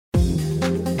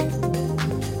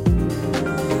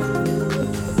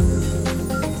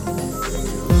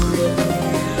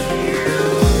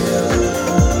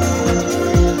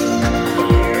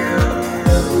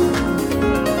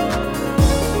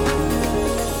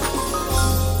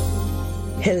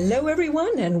Hello,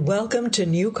 everyone, and welcome to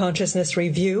New Consciousness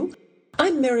Review.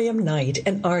 I'm Miriam Knight,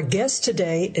 and our guest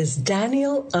today is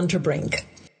Daniel Unterbrink.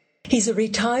 He's a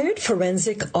retired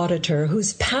forensic auditor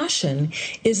whose passion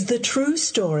is the true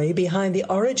story behind the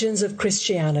origins of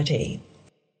Christianity.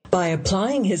 By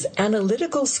applying his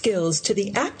analytical skills to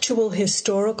the actual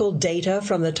historical data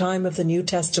from the time of the New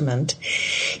Testament,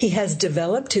 he has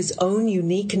developed his own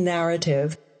unique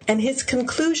narrative, and his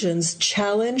conclusions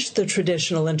challenge the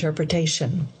traditional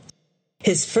interpretation.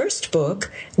 His first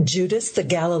book, Judas the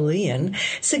Galilean,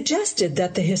 suggested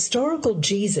that the historical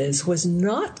Jesus was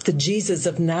not the Jesus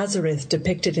of Nazareth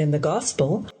depicted in the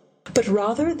Gospel, but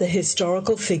rather the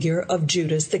historical figure of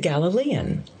Judas the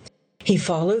Galilean. He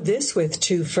followed this with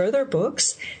two further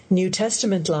books, New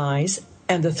Testament Lies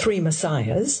and The Three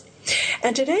Messiahs.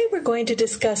 And today we're going to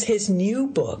discuss his new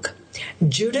book,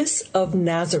 Judas of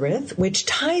Nazareth, which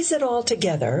ties it all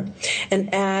together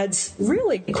and adds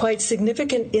really quite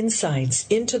significant insights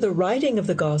into the writing of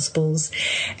the Gospels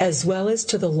as well as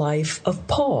to the life of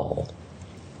Paul.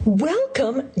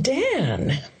 Welcome,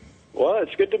 Dan. Well,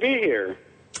 it's good to be here.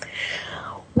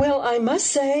 Well, I must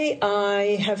say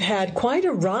I have had quite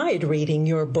a ride reading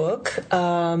your book.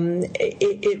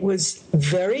 It was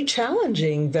very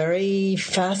challenging, very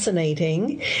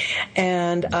fascinating,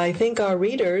 and I think our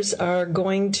readers are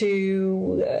going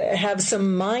to have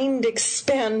some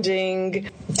mind-expanding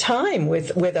time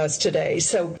with us today.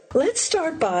 So let's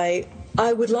start by,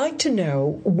 I would like to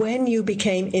know when you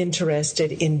became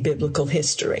interested in biblical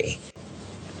history.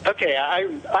 Okay,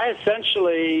 I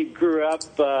essentially grew up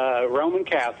Roman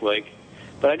Catholic,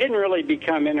 but I didn't really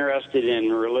become interested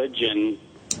in religion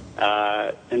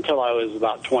until I was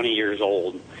about 20 years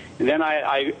old. And then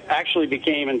I actually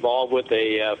became involved with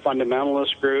a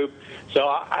fundamentalist group. So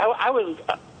I was,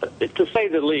 to say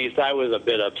the least, I was a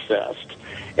bit obsessed.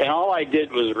 And all I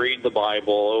did was read the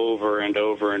Bible over and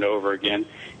over and over again.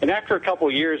 And after a couple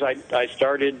of years, I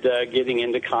started getting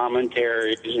into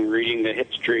commentaries and reading the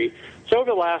history. So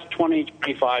over the last 20,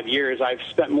 25 years, I've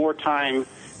spent more time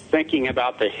thinking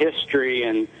about the history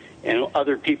and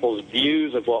other people's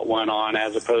views of what went on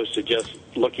as opposed to just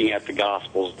looking at the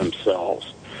Gospels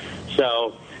themselves.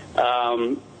 So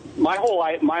my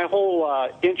whole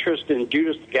interest in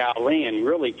Judas the Galilean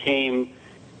really came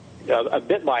a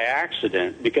bit by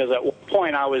accident, because at one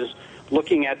point I was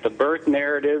looking at the birth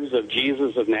narratives of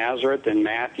Jesus of Nazareth in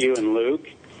Matthew and Luke.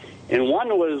 And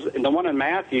the one in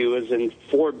Matthew was in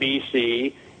 4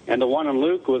 BC, and the one in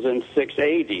Luke was in 6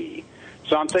 AD.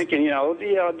 So I'm thinking,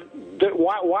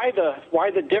 why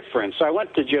the difference? So I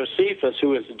went to Josephus, who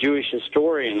was the Jewish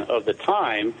historian of the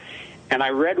time, and I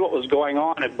read what was going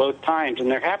on at both times.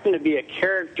 And there happened to be a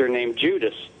character named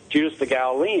Judas the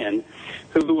Galilean,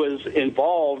 who was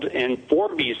involved in 4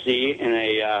 BC in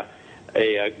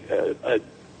a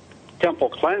temple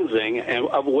cleansing, and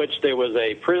of which there was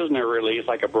a prisoner release,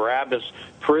 like a Barabbas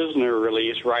prisoner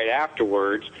release right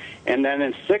afterwards. And then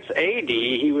in 6 AD,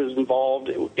 he was involved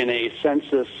in a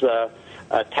census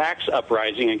tax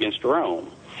uprising against Rome.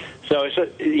 So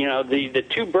the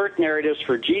two birth narratives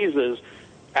for Jesus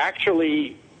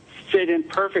actually fit in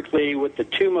perfectly with the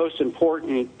two most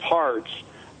important parts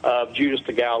of Judas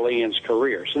the Galilean's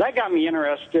career. So that got me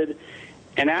interested.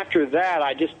 And after that,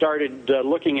 I just started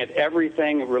looking at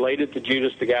everything related to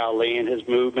Judas the Galilean, his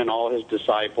movement, all his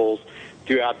disciples,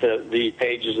 throughout the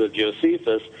pages of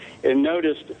Josephus, and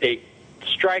noticed a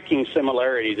striking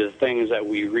similarity to the things that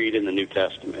we read in the New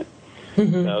Testament.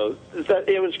 Mm-hmm. So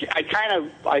it was.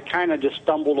 I kind of just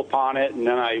stumbled upon it, and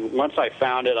then once I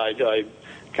found it, I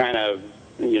kind of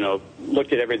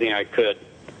looked at everything I could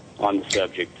on the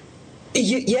subject.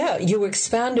 You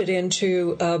expanded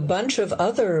into a bunch of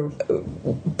other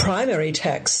primary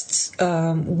texts.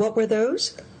 What were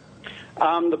those?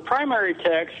 The primary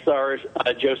texts are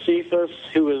Josephus,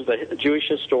 who was the Jewish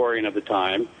historian of the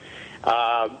time.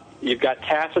 You've got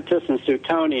Tacitus and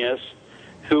Suetonius,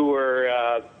 who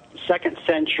were second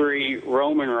century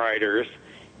Roman writers,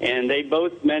 and they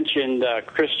both mentioned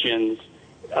Christians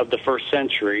of the first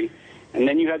century. And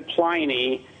then you had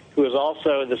Pliny, who was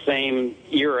also the same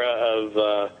era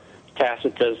of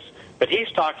Tacitus, but he's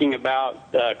talking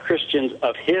about Christians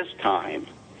of his time,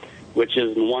 which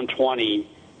is in 120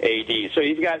 AD. So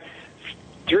you've got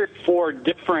 3 or 4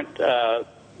 different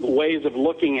ways of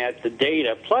looking at the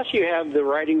data, plus you have the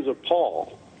writings of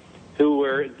Paul, who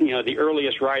were the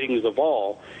earliest writings of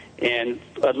all. And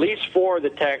at least 4 of the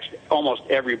texts almost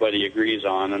everybody agrees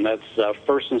on, and that's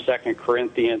 1st and 2nd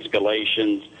Corinthians,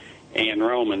 Galatians, and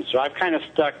Romans. So I've kind of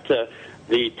stuck to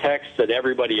the text that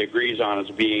everybody agrees on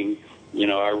as being,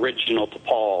 original to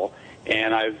Paul.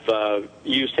 and I've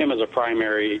used him as a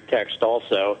primary text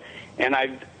also. And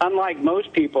unlike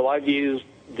most people, I've used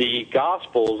the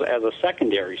Gospels as a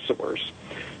secondary source.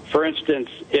 For instance,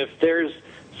 if there's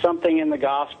something in the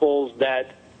Gospels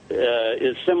that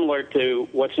is similar to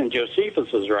what's in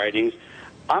Josephus's writings,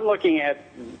 I'm looking at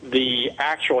the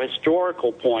actual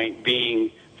historical point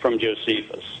being from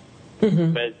Josephus.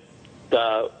 Mm-hmm.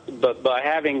 But by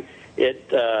having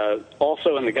it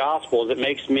also in the Gospels, it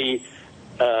makes me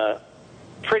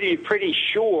pretty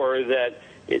sure that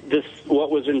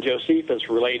what was in Josephus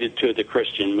related to the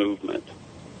Christian movement.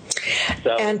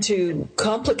 So, and to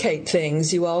complicate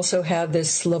things, you also have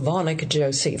this Slavonic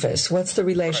Josephus. What's the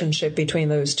relationship between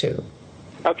those two?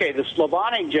 Okay, the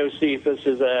Slavonic Josephus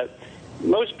is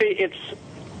it's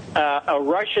a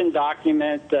Russian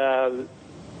document,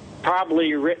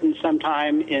 probably written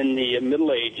sometime in the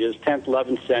Middle Ages, 10th,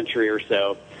 11th century or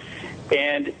so.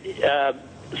 And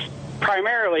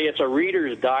primarily it's a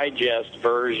Reader's Digest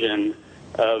version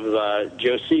of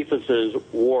Josephus's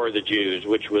War of the Jews,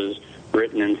 which was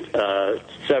written in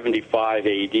 75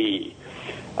 A.D.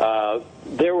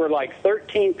 There were like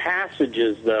 13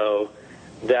 passages, though,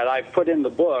 that I put in the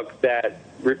book that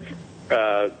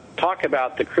talk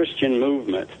about the Christian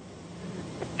movement.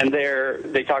 And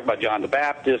they talk about John the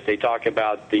Baptist, they talk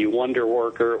about the wonder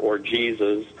worker or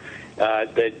Jesus,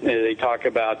 they talk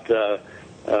about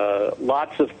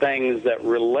lots of things that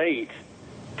relate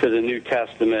to the New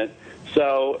Testament.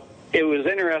 So it was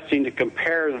interesting to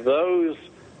compare those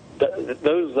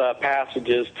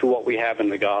passages to what we have in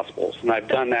the Gospels, and I've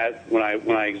done that when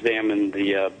I examined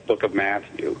the book of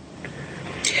Matthew.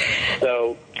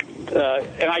 So,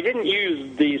 and I didn't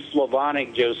use the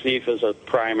Slavonic Josephus as a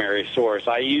primary source.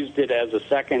 I used it as a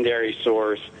secondary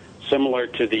source, similar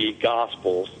to the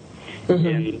Gospels. Mm-hmm.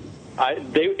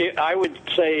 And I would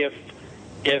say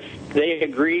if they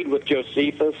agreed with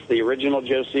Josephus, the original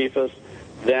Josephus,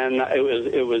 then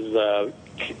it was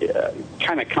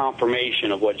kind of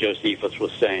confirmation of what Josephus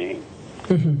was saying.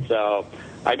 Mm-hmm. So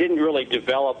I didn't really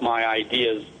develop my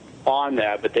ideas on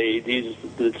that, but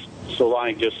the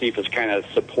Slavonic Josephus kind of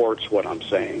supports what I'm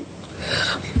saying.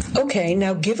 Okay,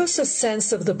 now give us a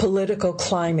sense of the political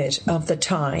climate of the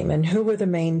time, and who were the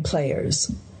main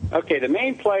players? Okay, the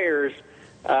main players,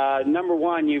 number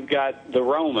one, you've got the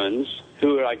Romans,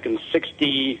 who are like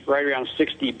right around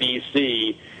 60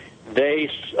 B.C., they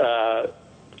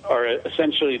are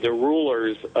essentially the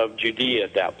rulers of Judea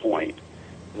at that point.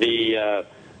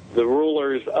 The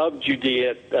rulers of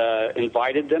Judea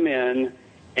invited them in,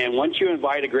 and once you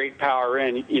invite a great power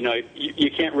in,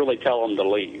 you can't really tell them to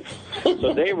leave.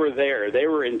 So they were there. They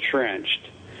were entrenched.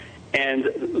 And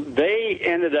they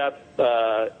ended up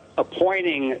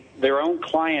appointing their own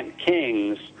client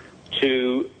kings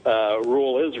to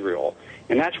rule Israel.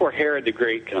 And that's where Herod the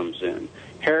Great comes in.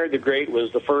 Herod the Great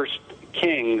was the first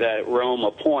king that Rome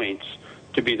appoints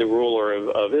to be the ruler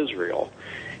of Israel.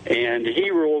 And he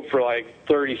ruled for like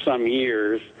 30-some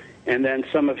years, and then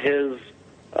some of his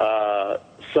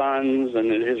sons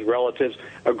and his relatives,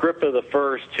 Agrippa the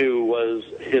First, who was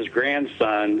his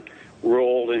grandson,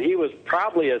 ruled, and he was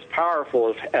probably as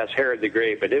powerful as Herod the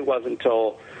Great, but it wasn't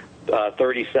until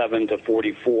 37 to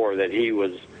 44 that he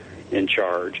was in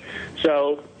charge.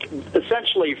 So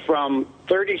essentially from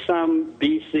 30-some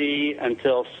B.C.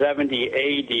 until 70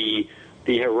 A.D.,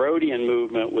 the Herodian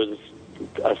movement was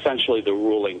essentially the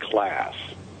ruling class.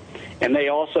 And they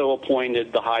also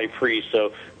appointed the high priest,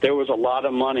 so there was a lot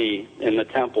of money in the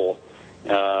temple.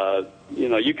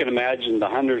 You can imagine the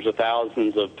hundreds of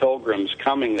thousands of pilgrims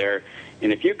coming there,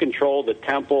 and if you control the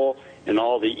temple and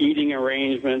all the eating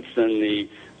arrangements and the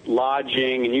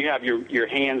lodging, and you have your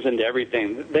hands into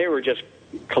everything, they were just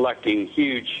collecting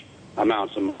huge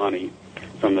amounts of money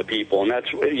from the people. And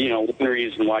that's one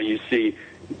reason why you see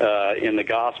in the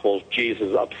Gospels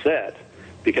Jesus upset,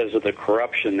 because of the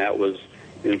corruption that was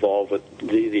involved with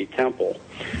the temple.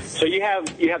 So you have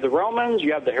the Romans,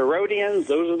 you have the Herodians.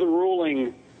 Those are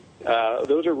ruling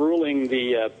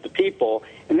the people,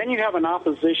 and then you have an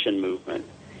opposition movement,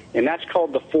 and that's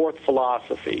called the Fourth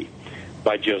Philosophy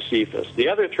by Josephus. The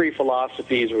other three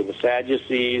philosophies were the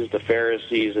Sadducees, the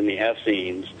Pharisees, and the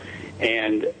Essenes,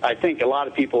 and I think a lot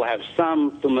of people have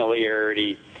some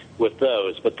familiarity with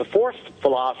those. But the fourth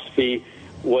philosophy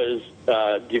was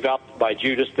developed by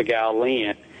Judas the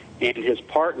Galilean and his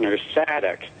partner,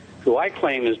 Sadduc, who I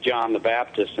claim is John the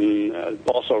Baptist, and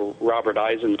also Robert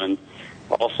Eisenman,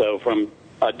 also from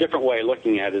a different way of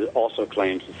looking at it, also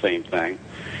claims the same thing.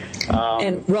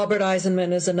 And Robert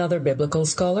Eisenman is another biblical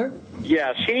scholar?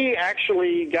 Yes, he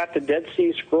actually got the Dead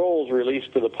Sea Scrolls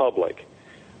released to the public.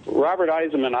 Robert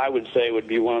Eisenman, I would say, would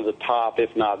be one of the top,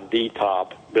 if not the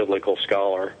top, biblical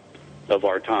scholar of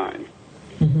our time.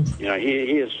 You know,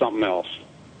 he is something else.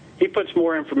 He puts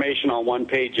more information on one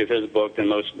page of his book than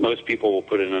most people will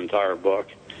put in an entire book.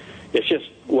 It's just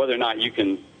whether or not you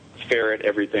can ferret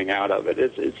everything out of it.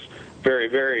 It's very,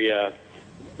 very.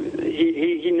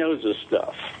 He knows his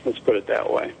stuff. Let's put it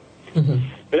that way.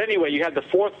 But anyway, you have the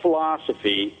fourth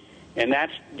philosophy, and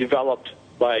that's developed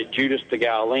by Judas the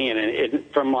Galilean, and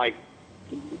from like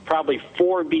probably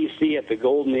 4 B.C. at the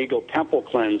Golden Eagle Temple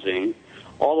cleansing,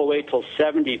 all the way till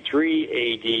 73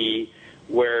 A.D.,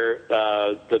 where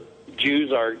the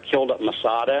Jews are killed at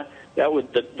Masada. That was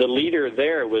the leader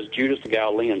there was Judas the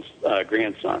Galilean's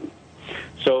grandson.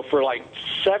 So for like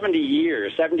 70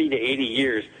 to 80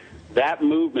 years, that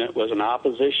movement was an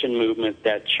opposition movement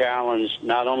that challenged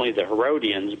not only the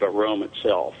Herodians but Rome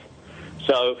itself.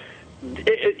 So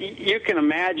you can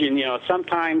imagine, you know,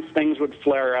 sometimes things would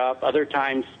flare up, other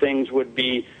times things would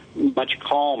be much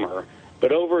calmer.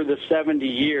 But over the 70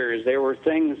 years, there were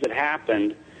things that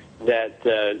happened that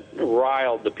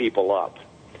riled the people up.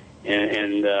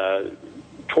 And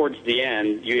towards the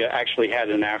end, you actually had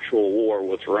an actual war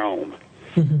with Rome,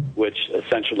 which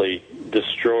essentially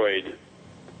destroyed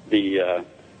the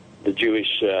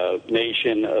Jewish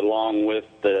nation, along with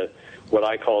what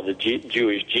I call the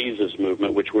Jewish Jesus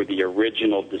movement, which were the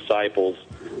original disciples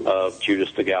of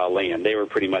Judas the Galilean. They were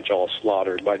pretty much all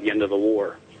slaughtered by the end of the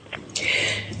war.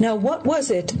 Now, what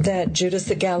was it that Judas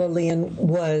the Galilean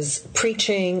was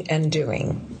preaching and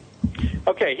doing?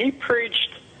 Okay, he preached,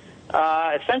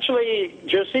 essentially,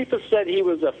 Josephus said he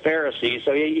was a Pharisee,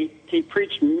 so he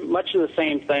preached much of the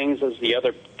same things as the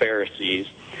other Pharisees.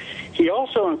 He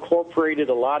also incorporated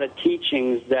a lot of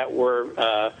teachings that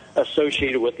were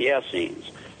associated with the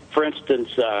Essenes. For instance,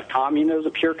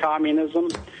 communism, pure communism.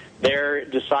 Their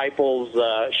disciples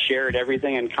shared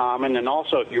everything in common. And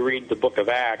also, if you read the book of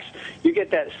Acts, you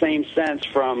get that same sense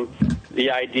from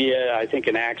the idea, I think,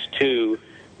 in Acts 2,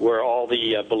 where all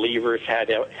the believers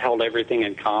had held everything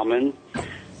in common.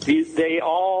 They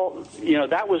all, you know,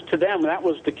 that was to them, that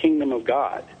was the kingdom of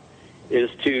God, is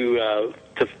to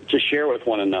share with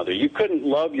one another. You couldn't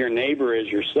love your neighbor as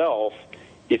yourself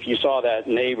if you saw that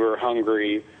neighbor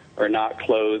hungry or not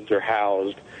clothed or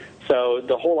housed. So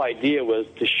the whole idea was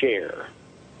to share.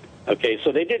 Okay,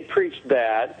 so they did preach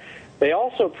that. They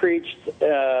also preached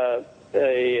a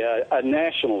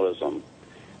nationalism,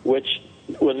 which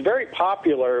was very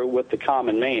popular with the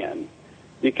common man,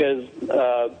 because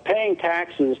paying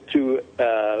taxes to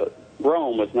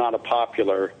Rome was not a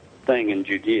popular thing in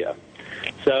Judea.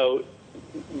 So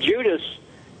Judas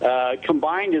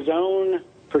combined his own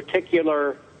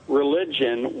particular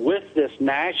religion with this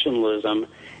nationalism,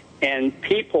 and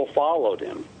people followed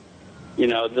him. You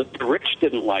know, the rich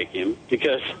didn't like him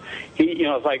because he, you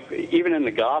know, it's like even in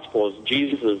the Gospels,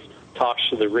 Jesus talks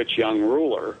to the rich young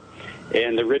ruler,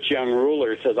 and the rich young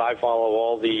ruler says, "I follow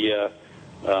all the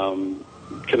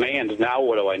commands. Now,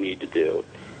 what do I need to do?"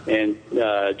 And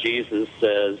Jesus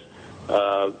says,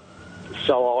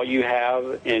 "Sell all you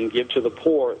have and give to the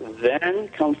poor. Then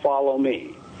come follow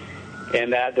me."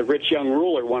 And that the rich young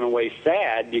ruler went away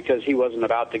sad because he wasn't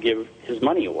about to give his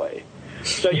money away.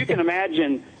 So you can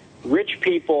imagine rich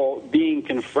people being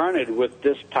confronted with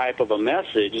this type of a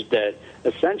message that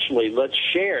essentially, let's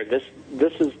share. This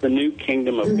is the new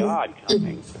kingdom of God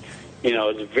coming. You know,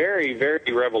 it's very,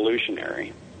 very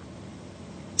revolutionary.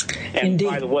 And Indeed.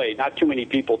 By the way, not too many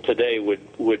people today would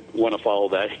want to follow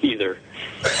that either.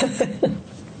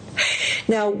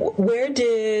 Now, where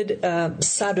did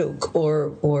Sadduq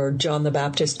or John the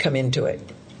Baptist come into it?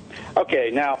 Okay,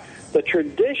 now, the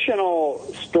traditional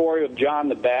story of John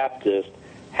the Baptist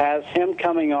has him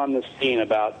coming on the scene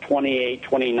about 28,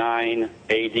 29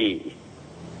 A.D.,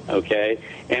 okay?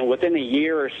 And within a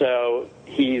year or so,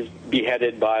 he's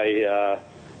beheaded by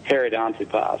Herod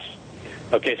Antipas.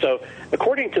 Okay, so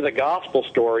according to the gospel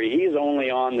story, he's only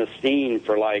on the scene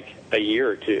for like a year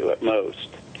or two at most.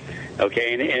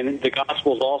 Okay, and the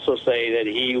Gospels also say that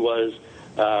he was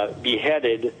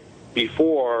beheaded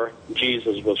before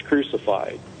Jesus was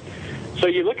crucified. So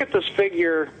you look at this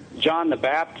figure, John the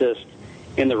Baptist,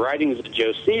 in the writings of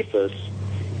Josephus,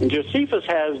 and Josephus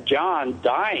has John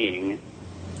dying,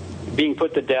 being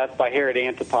put to death by Herod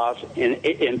Antipas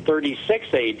in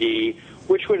 36 A.D.,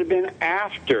 which would have been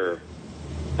after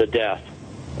the death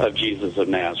of Jesus of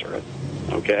Nazareth.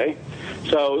 Okay?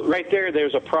 So right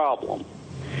there's a problem.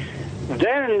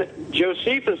 Then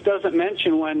Josephus doesn't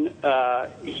mention when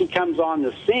he comes on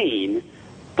the scene,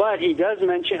 but he does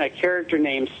mention a character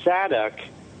named Sadduq,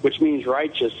 which means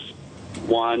righteous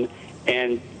one,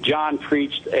 and John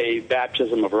preached a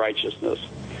baptism of righteousness.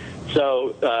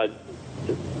 So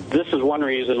this is one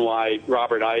reason why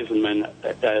Robert Eisenman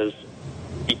has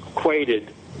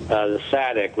equated the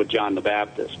Sadduc with John the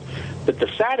Baptist. But the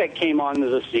Sadduc came onto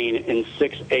the scene in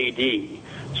 6 A.D.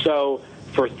 So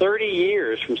for 30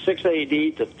 years, from 6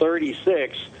 A.D. to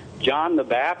 36, John the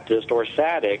Baptist, or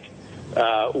Sadduc,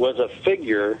 was a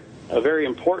figure, a very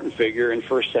important figure in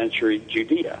first century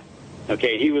Judea.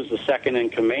 Okay, he was the second in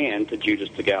command to Judas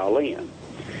the Galilean.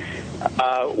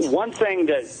 One thing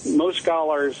that most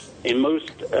scholars and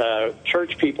most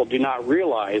church people do not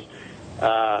realize,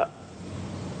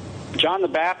 John the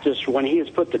Baptist, when he was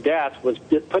put to death, was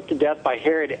put to death by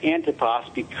Herod Antipas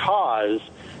because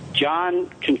John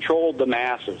controlled the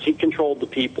masses. He controlled the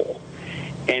people.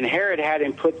 And Herod had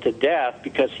him put to death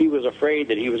because he was afraid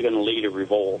that he was going to lead a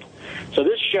revolt. So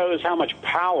this shows how much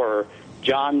power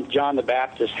John the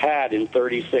Baptist had in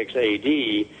 36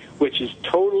 A.D., which is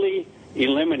totally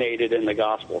eliminated in the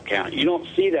gospel account. You don't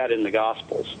see that in the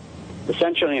Gospels.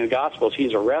 Essentially in the Gospels,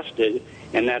 he's arrested,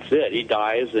 and that's it. He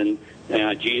dies, and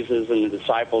Jesus and the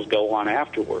disciples go on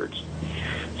afterwards.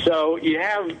 So you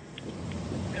have,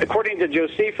 according to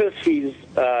Josephus,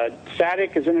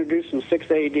 Sadduc is introduced in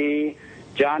 6 A.D.,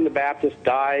 John the Baptist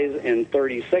dies in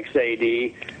 36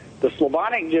 A.D., the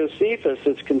Slavonic Josephus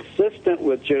is consistent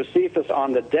with Josephus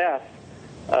on the death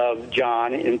of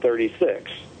John in 36.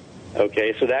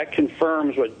 Okay, so that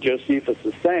confirms what Josephus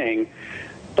is saying.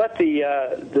 But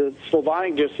the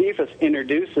Slavonic Josephus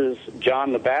introduces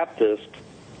John the Baptist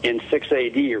in 6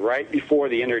 A.D., right before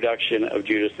the introduction of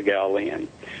Judas the Galilean,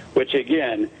 which,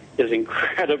 again, is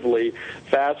incredibly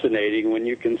fascinating when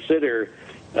you consider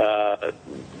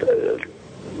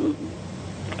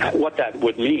what that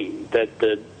would mean,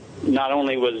 that not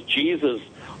only was Jesus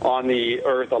on the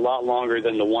earth a lot longer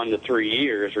than the 1 to 3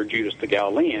 years, or Judas the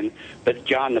Galilean, but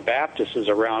John the Baptist is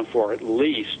around for at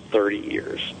least 30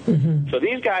 years. Mm-hmm. So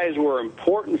these guys were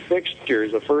important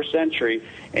fixtures of first century,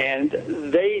 and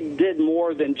they did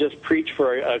more than just preach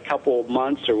for a couple of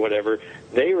months or whatever.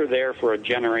 They were there for a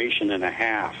generation and a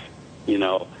half,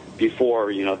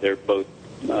 before, they're both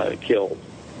killed.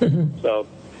 Mm-hmm. So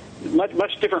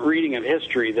much different reading of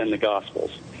history than the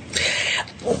Gospels.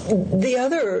 The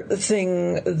other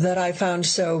thing that I found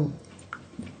so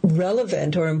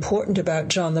relevant or important about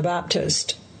John the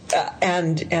Baptist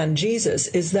and Jesus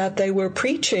is that they were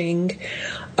preaching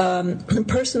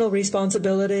personal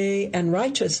responsibility and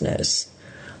righteousness.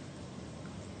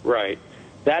 Right.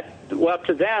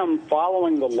 To them,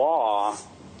 following the law,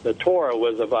 the Torah,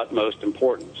 was of utmost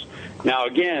importance. Now,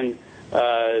 again,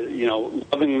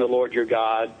 loving the Lord your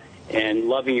God and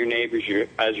loving your neighbors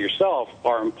as yourself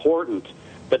are important,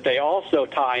 but they also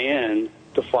tie in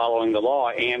to following the law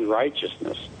and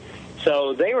righteousness.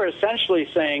 So they were essentially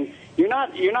saying, you're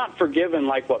not forgiven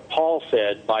like what Paul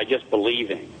said by just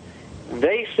believing.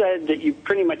 They said that you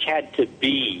pretty much had to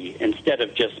be instead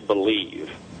of just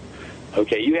believe.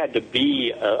 Okay, you had to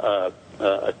be a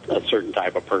certain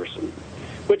type of person,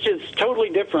 which is totally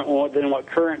different than what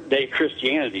current day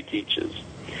Christianity teaches.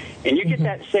 And you get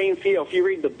that same feel if you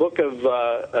read the book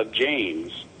of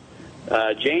James.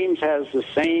 James has the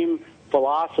same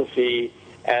philosophy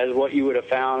as what you would have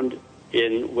found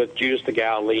with Judas the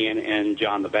Galilean and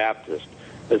John the Baptist.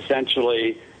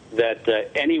 Essentially, that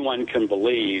anyone can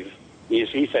believe.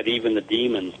 He said even the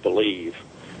demons believe.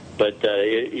 But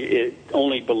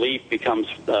only belief becomes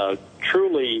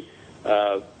truly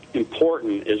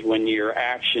important is when your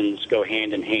actions go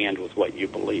hand in hand with what you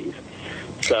believe.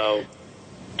 So,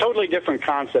 totally different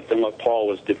concept than what Paul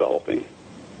was developing.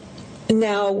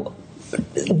 Now,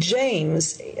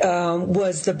 James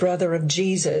was the brother of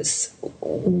Jesus.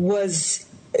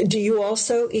 Do you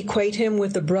also equate him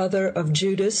with the brother of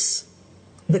Judas,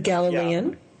 the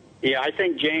Galilean? Yeah, I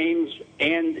think James,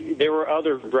 and there were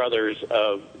other brothers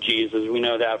of Jesus. We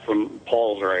know that from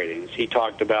Paul's writings. He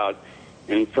talked about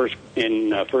in 1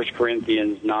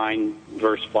 Corinthians 9,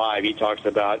 verse 5, he talks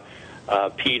about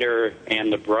Peter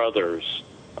and the brothers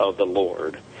of the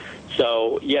Lord.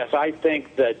 So, yes, I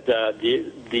think that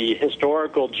the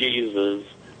historical Jesus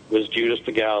was Judas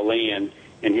the Galilean,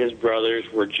 and his brothers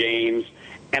were James,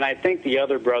 and I think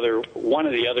one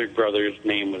of the other brothers'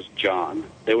 name was John.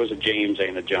 There was a James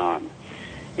and a John.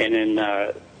 And then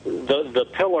the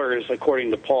pillars,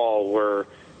 according to Paul, were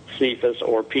Cephas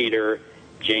or Peter,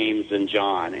 James, and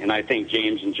John. And I think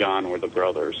James and John were the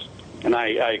brothers. And I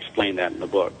explained that in the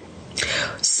book.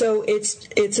 So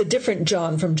it's a different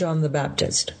John from John the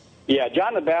Baptist. Yeah,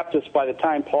 John the Baptist, by the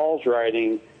time Paul's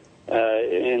writing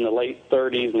in the late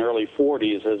 30s and early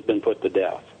 40s, has been put to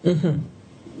death. Mm-hmm.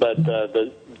 But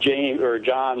the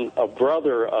John, a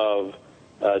brother of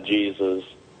Jesus,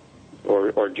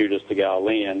 or Judas the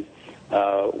Galilean,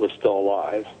 was still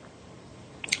alive.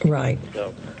 Right.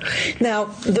 So, now,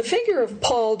 the figure of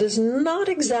Paul does not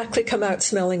exactly come out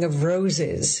smelling of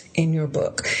roses in your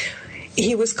book.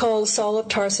 He was called Saul of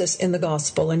Tarsus in the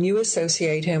Gospel, and you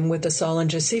associate him with the Saul in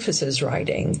Josephus's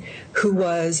writing, who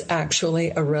was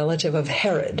actually a relative of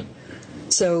Herod.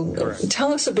 So correct.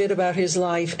 Tell us a bit about his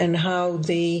life and how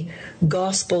the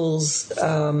Gospels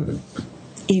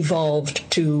evolved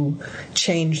to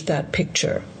change that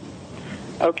picture.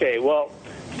 Okay, well,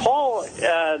 Paul,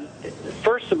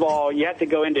 first of all, you have to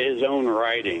go into his own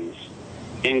writings.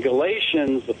 In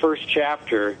Galatians, the first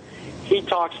chapter, he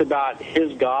talks about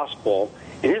his gospel,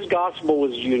 and his gospel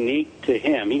was unique to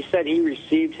him. He said he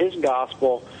received his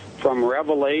gospel from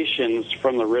revelations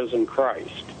from the risen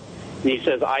Christ. And he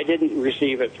says, I didn't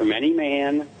receive it from any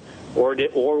man, or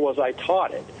was I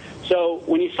taught it. So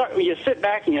when you sit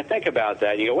back and you think about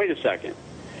that, you go, wait a second.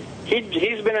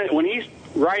 When he's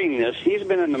writing this, he's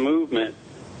been in the movement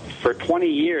for 20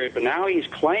 years, but now he's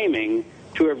claiming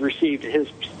to have received his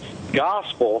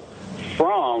gospel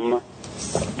from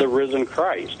the risen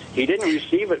Christ. He didn't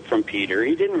receive it from Peter.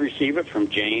 He didn't receive it from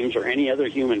James or any other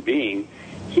human being.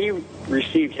 He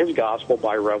received his gospel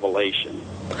by revelation.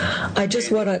 I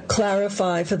just want to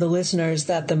clarify for the listeners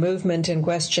that the movement in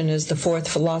question is the Fourth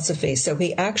Philosophy. So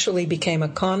he actually became a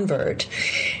convert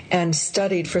and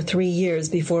studied for 3 years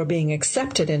before being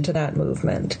accepted into that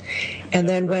movement, and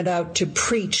then went out to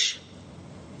preach.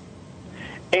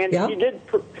 And he did,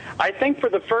 I think, for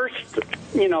the first,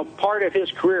 part of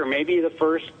his career, maybe the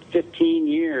first 15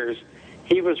 years,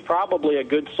 he was probably a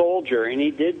good soldier, and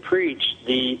he did preach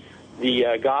the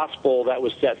gospel that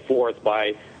was set forth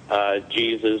by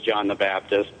Jesus, John the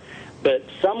Baptist. But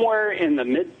somewhere in the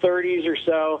mid-30s or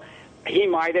so, he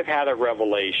might have had a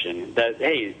revelation that,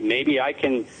 hey, maybe I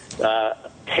can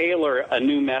tailor a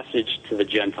new message to the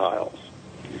Gentiles.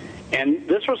 And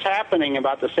this was happening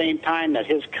about the same time that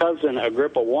his cousin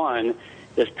Agrippa I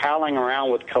is palling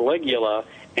around with Caligula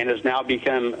and has now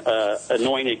become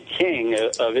anointed king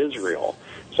of Israel.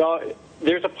 So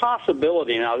there's a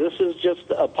possibility. Now, this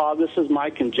is my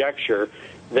conjecture,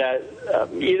 that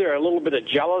either a little bit of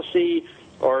jealousy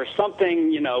or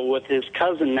something, with his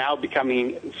cousin now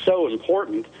becoming so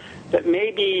important, that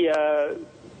maybe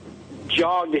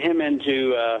jogged him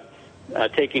into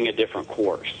taking a different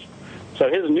course. So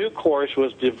his new course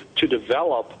was to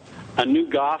develop a new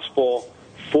gospel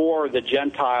for the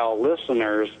Gentile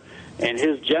listeners, and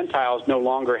his Gentiles no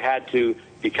longer had to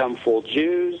become full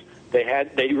Jews. They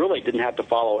really didn't have to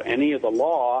follow any of the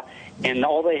law, and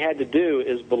all they had to do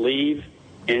is believe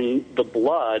in the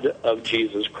blood of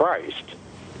Jesus Christ.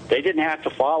 They didn't have to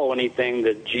follow anything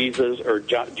that Jesus or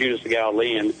Judas the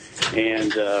Galilean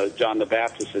and John the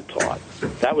Baptist had taught.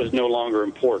 That was no longer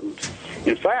important.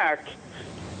 In fact,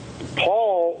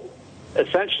 Paul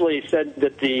essentially said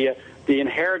that the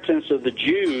inheritance of the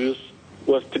Jews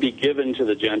was to be given to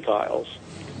the Gentiles,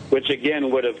 which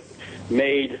again would have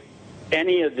made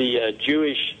any of the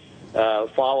Jewish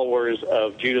followers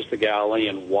of Judas the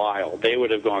Galilean wild. They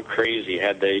would have gone crazy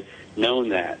had they known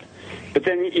that. But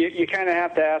then you kind of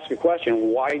have to ask a question,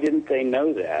 why didn't they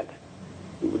know that?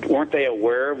 Weren't they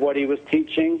aware of what he was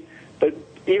teaching? But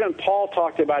even Paul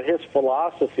talked about his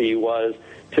philosophy was,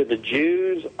 to the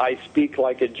Jews, I speak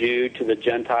like a Jew. To the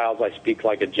Gentiles, I speak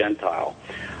like a Gentile.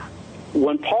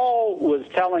 When Paul was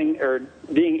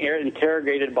being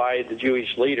interrogated by the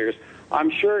Jewish leaders,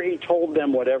 I'm sure he told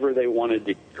them whatever they wanted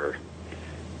to hear.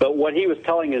 But what he was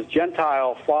telling his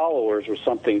Gentile followers was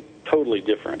something totally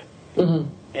different. Mm-hmm.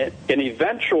 And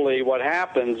eventually what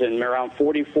happens in around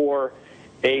 44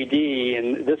 A.D.,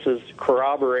 and this is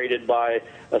corroborated by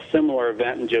a similar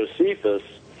event in Josephus,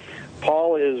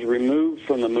 Paul is removed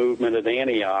from the movement at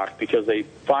Antioch because they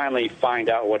finally find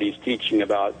out what he's teaching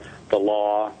about the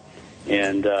law,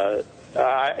 and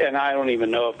I don't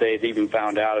even know if they had even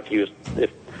found out if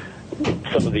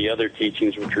some of the other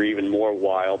teachings, which are even more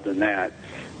wild than that.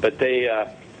 But they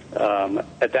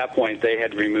at that point they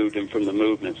had removed him from the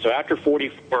movement. So after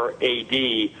 44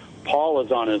 A.D., Paul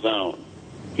is on his own.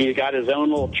 He got his own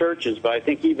little churches, but I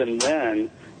think even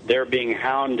then they're being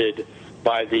hounded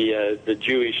by the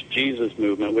Jewish Jesus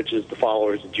movement, which is the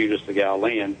followers of Judas the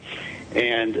Galilean.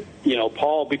 And,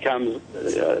 Paul becomes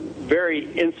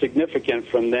very insignificant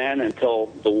from then until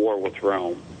the war with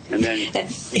Rome. And then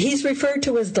he's referred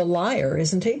to as the liar,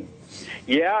 isn't he?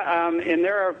 Yeah, and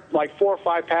there are like 4 or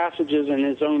 5 passages in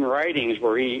his own writings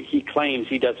where he claims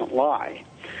he doesn't lie.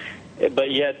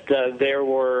 But yet there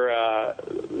were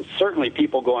certainly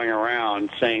people going around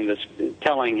saying this,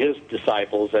 telling his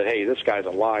disciples that, hey, this guy's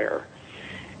a liar.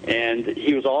 And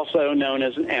he was also known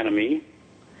as an enemy,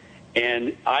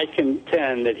 and I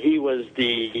contend that he was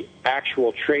the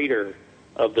actual traitor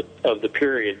of the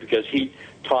period, because he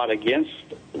taught against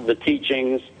the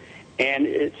teachings, and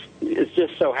it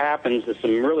just so happens that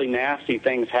some really nasty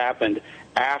things happened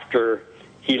after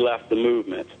he left the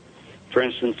movement. For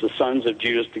instance, the sons of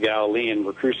Judas the Galilean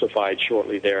were crucified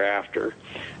shortly thereafter.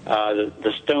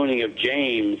 The stoning of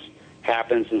James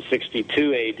happens in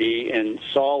 62 A.D., and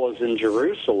Saul is in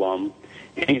Jerusalem,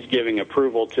 and he's giving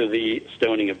approval to the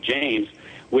stoning of James,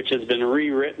 which has been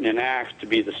rewritten in Acts to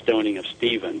be the stoning of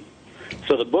Stephen.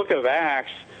 So the book of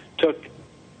Acts took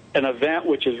an event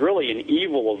which is really an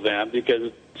evil event,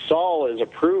 because Saul is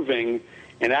approving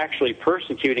and actually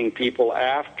persecuting people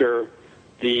after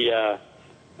the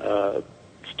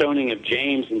stoning of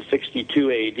James in 62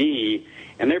 A.D.,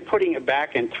 and they're putting it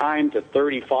back in time to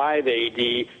 35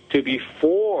 A.D. to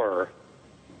before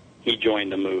he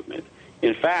joined the movement.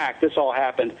 In fact, this all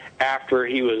happened after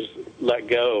he was let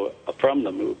go from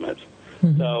the movement.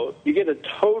 Mm-hmm. So you get a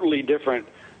totally different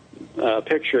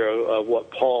picture of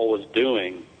what Paul was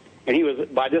doing. And he was,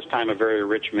 by this time, a very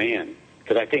rich man,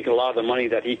 because I think a lot of the money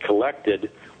that he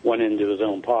collected went into his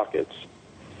own pockets.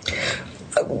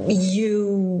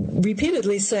 You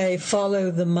repeatedly say,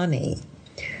 follow the money.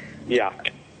 Yeah.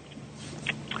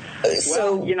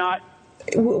 So,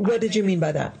 well, what did you mean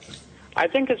by that? I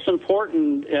think it's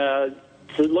important to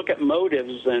look at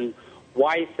motives and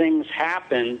why things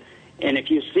happen. And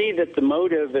if you see that the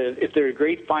motive, if there's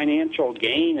great financial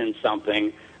gain in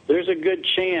something, there's a good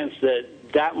chance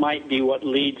that might be what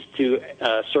leads to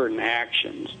certain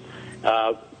actions.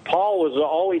 Paul was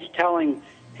always telling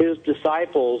his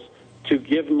disciples to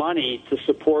give money to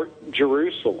support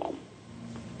Jerusalem,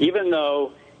 even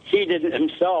though he didn't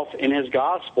himself in his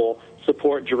gospel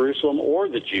support Jerusalem or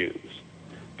the Jews.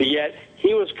 But yet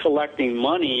he was collecting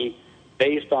money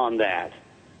based on that.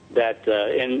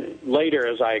 And later,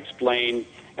 as I explained,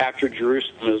 after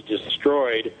Jerusalem is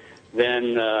destroyed,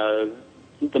 then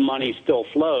the money still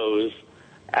flows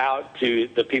out to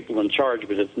the people in charge,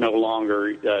 but it's no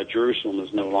longer Jerusalem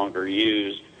is no longer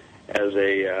used as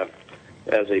a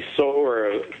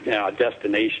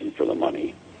destination for the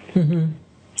money. Mm-hmm.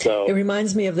 So it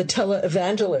reminds me of the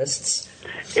televangelists.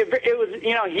 It was,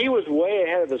 he was way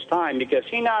ahead of his time, because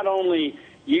he not only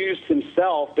used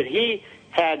himself, but he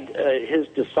had his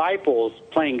disciples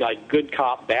playing like good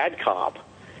cop, bad cop.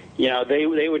 They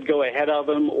would go ahead of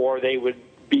him, or they would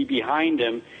be behind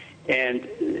him, and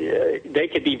they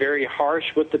could be very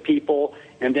harsh with the people,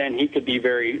 and then he could be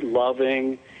very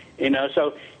loving.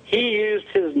 So he used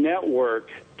his network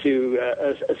to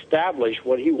establish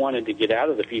what he wanted to get out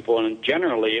of the people, and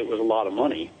generally it was a lot of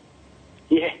money.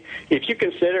 Yeah, if you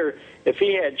consider, if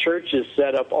he had churches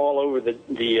set up all over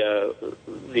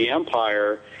the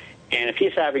empire, and if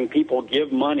he's having people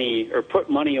give money or put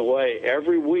money away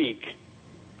every week,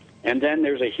 and then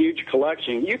there's a huge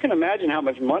collection, you can imagine how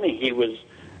much money he was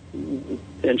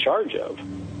in charge of.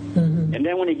 Mm-hmm. And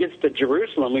then when he gets to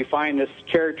Jerusalem, we find this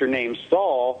character named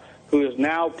Saul, who is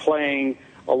now playing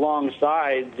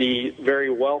alongside the very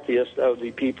wealthiest of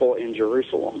the people in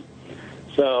Jerusalem.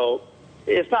 So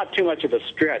it's not too much of a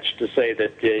stretch to say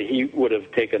that he would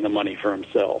have taken the money for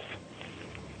himself.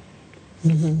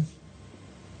 Mm-hmm.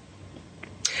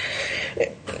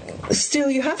 Still,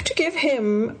 you have to give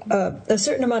him a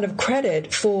certain amount of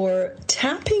credit for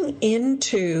tapping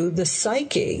into the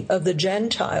psyche of the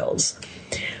Gentiles.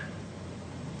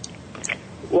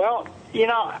 Well,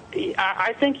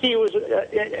 I think he was.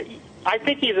 I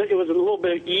think it was a little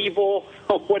bit evil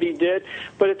what he did,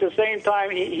 but at the same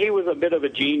time, he was a bit of a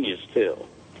genius too,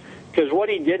 because what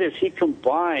he did is he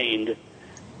combined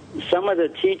some of the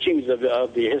teachings of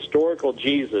the historical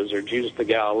Jesus, or Jesus the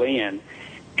Galilean,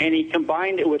 and he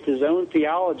combined it with his own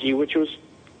theology, which was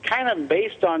kind of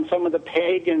based on some of the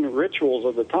pagan rituals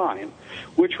of the time,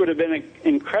 which would have been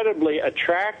incredibly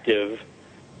attractive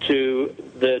to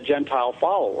the Gentile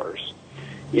followers.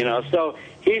 So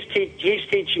he's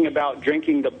teaching about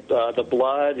drinking the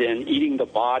blood and eating the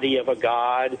body of a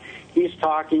god. He's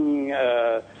talking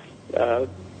about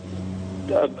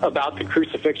the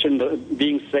crucifixion,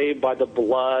 being saved by the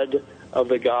blood of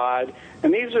the god.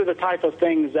 And these are the type of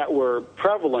things that were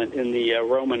prevalent in the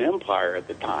Roman Empire at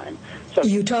the time. So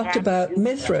you talked about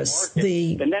Mithras,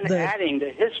 and then adding the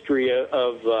history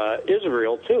of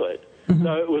Israel to it. Mm-hmm.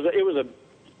 So it was a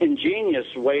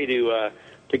ingenious way to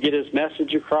get his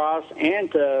message across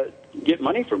and to get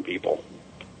money from people.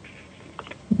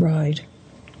 Right.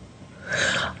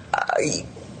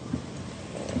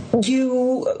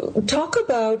 You talk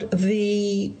about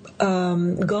the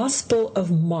Gospel of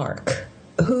Mark.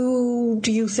 Who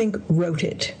do you think wrote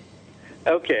it?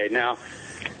 Okay, now,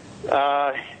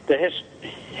 the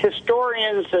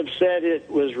historians have said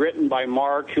it was written by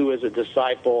Mark, who was a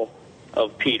disciple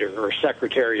of Peter, or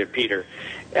secretary of Peter.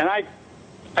 And I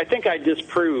think I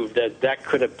disproved that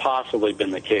could have possibly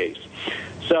been the case.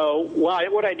 So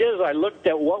what I did is I looked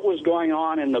at what was going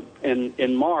on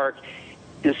in Mark,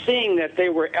 and seeing that they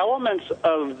were elements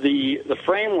of the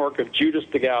framework of Judas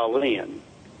the Galilean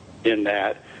in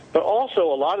that, but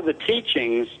also a lot of the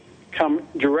teachings come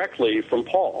directly from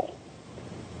Paul.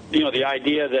 The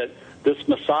idea that this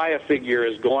Messiah figure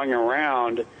is going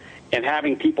around and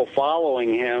having people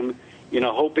following him,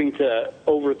 hoping to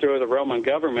overthrow the Roman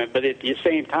government, but at the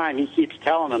same time he keeps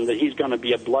telling them that he's going to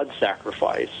be a blood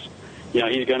sacrifice.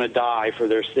 He's going to die for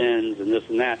their sins and this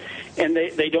and that. And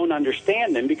they don't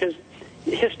understand him because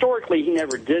historically he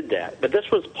never did that. But this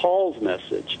was Paul's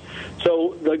message.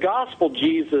 So the gospel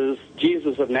Jesus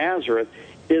of Nazareth,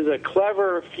 is a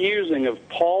clever fusing of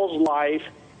Paul's life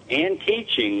and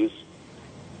teachings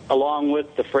along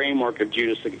with the framework of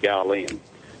Judas the Galilean.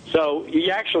 So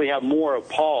you actually have more of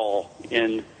Paul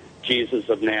in Jesus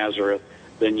of Nazareth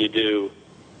than you do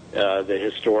the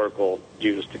historical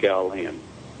Judas the Galilean.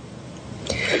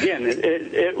 Again,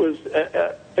 it was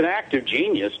an act of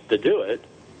genius to do it,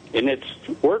 and it's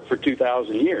worked for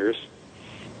 2,000 years.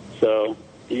 So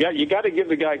you got to give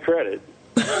the guy credit.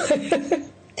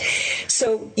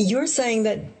 So you're saying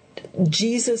that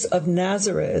Jesus of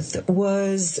Nazareth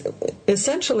was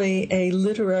essentially a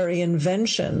literary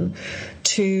invention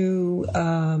to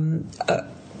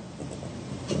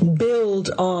build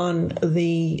on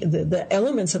the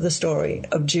elements of the story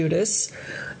of Judas,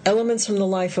 elements from the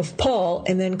life of Paul,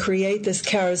 and then create this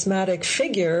charismatic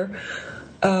figure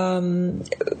around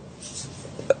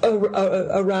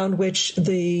which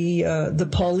the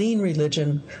Pauline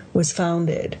religion was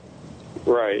founded.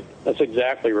 Right. That's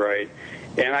exactly right.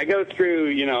 And I go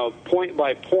through, point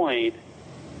by point,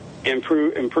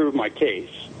 improve my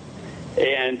case.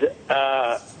 And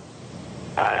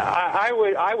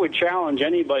I would challenge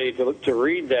anybody to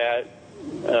read that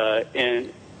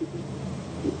and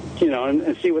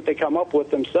see what they come up with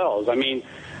themselves. I mean,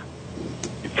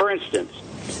 for instance,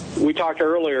 we talked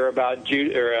earlier about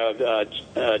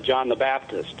John the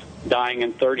Baptist dying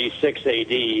in 36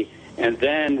 A.D., and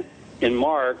then in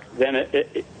Mark,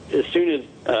 as soon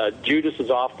as Judas is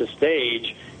off the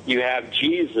stage, you have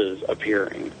Jesus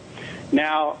appearing.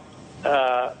 Now,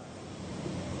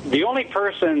 the only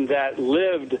person that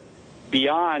lived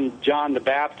beyond John the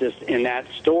Baptist in that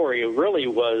story really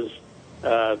was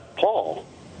Paul.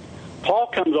 Paul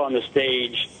comes on the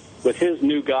stage with his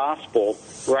new gospel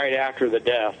right after the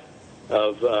death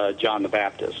of John the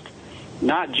Baptist.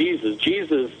 Not Jesus.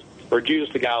 Jesus, or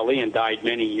Judas the Galilean, died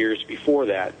many years before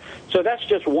that. So that's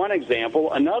just one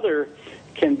example. Another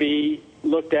can be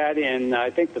looked at in, I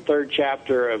think, the 3rd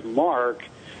chapter of Mark,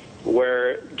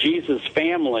 where Jesus'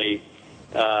 family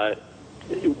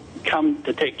come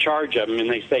to take charge of him, and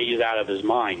they say he's out of his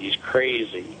mind. He's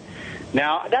crazy.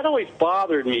 Now, that always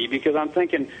bothered me because I'm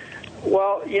thinking,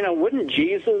 well, wouldn't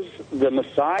Jesus, the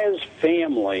Messiah's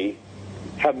family,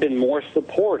 have been more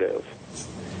supportive?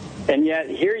 And yet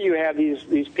here you have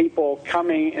these people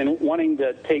coming and wanting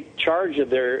to take charge of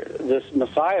this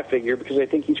Messiah figure because they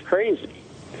think he's crazy.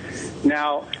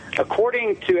 Now,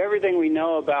 according to everything we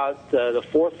know about the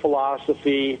fourth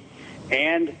philosophy,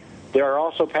 and there are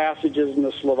also passages in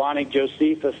the Slavonic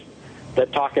Josephus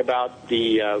that talk about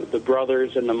the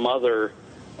brothers and the mother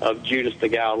of Judas the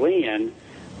Galilean,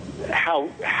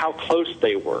 how close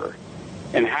they were,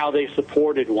 and how they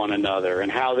supported one another,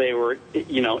 and how they were,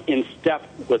 in step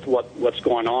with what's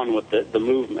going on with the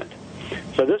movement.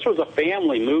 So this was a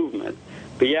family movement.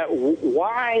 But yet,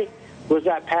 why was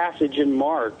that passage in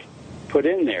Mark put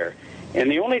in there?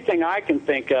 And the only thing I can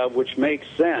think of which makes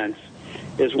sense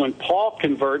is when Paul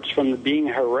converts from being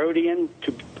a Herodian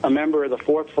to a member of the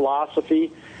fourth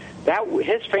philosophy, that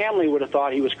his family would have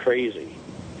thought he was crazy.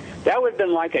 That would have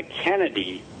been like a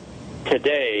Kennedy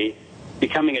today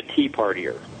becoming a Tea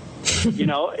Partier. You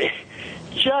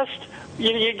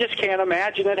just can't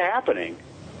imagine it happening.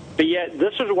 But yet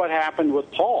this is what happened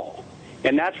with Paul.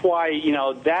 And that's why,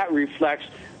 that reflects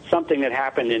something that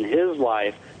happened in his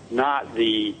life, not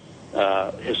the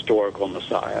historical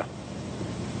Messiah.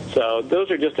 So those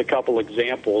are just a couple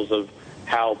examples of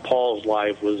how Paul's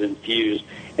life was infused.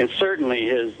 And certainly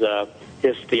his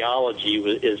theology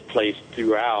is placed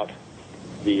throughout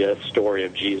the story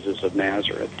of Jesus of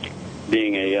Nazareth,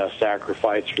 being a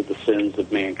sacrifice for the sins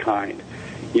of mankind.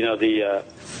 The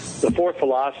fourth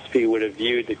philosophy would have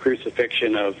viewed the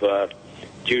crucifixion of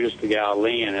Judas the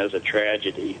Galilean as a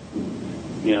tragedy,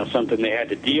 something they had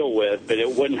to deal with, but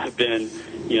it wouldn't have been,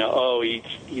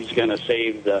 he's going to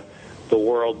save the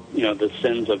world, the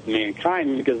sins of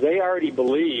mankind, because they already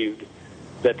believed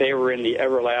that they were in the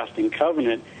everlasting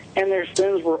covenant, and their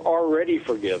sins were already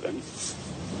forgiven.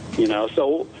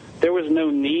 So there was no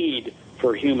need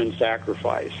for human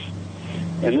sacrifice.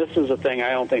 And this is a thing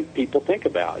I don't think people think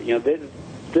about.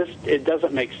 It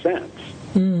doesn't make sense.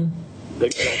 The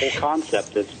whole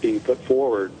concept that's being put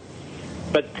forward.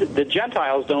 But the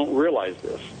Gentiles don't realize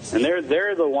this. And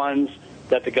they're the ones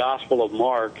that the Gospel of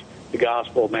Mark, the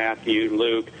Gospel of Matthew,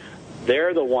 Luke,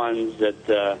 they're the ones that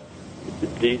the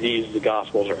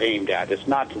Gospels are aimed at. It's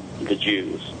not the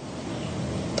Jews.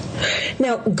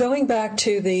 Now, going back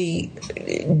to the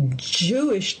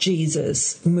Jewish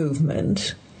Jesus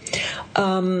movement,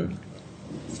 John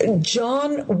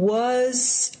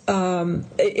was,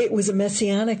 it was a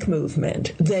messianic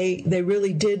movement. They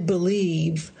really did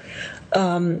believe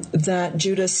that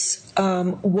Judas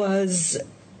was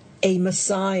a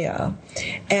Messiah.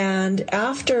 And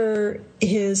after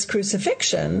his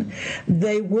crucifixion,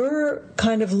 they were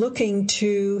kind of looking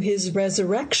to his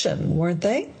resurrection, weren't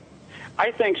they?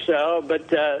 I think so,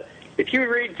 but if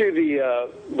you read through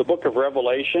the book of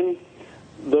Revelation,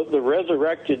 the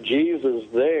resurrected Jesus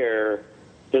there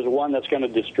is one that's going to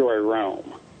destroy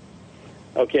Rome.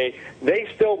 Okay, they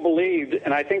still believed,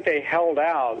 and I think they held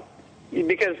out,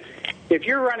 because if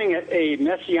you're running a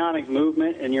messianic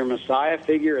movement and your Messiah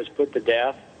figure is put to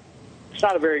death, it's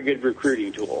not a very good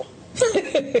recruiting tool.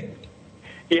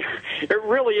 Yeah, it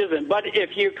really isn't. But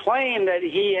if you claim that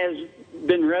he has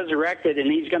been resurrected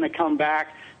and he's going to come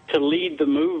back to lead the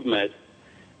movement,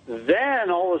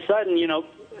 then all of a sudden,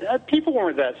 people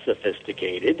weren't that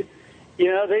sophisticated.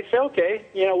 They say, okay,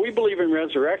 we believe in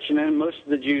resurrection, and most of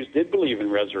the Jews did believe in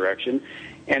resurrection,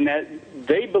 and that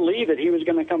they believed that he was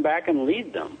going to come back and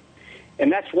lead them. And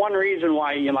that's one reason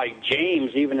why, like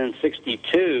James, even in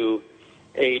 62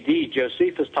 A.D.,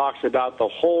 Josephus talks about the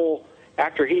whole,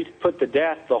 after he's put to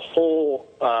death, the whole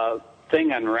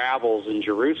thing unravels in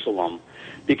Jerusalem,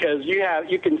 because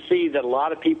you can see that a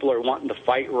lot of people are wanting to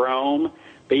fight Rome,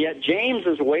 but yet James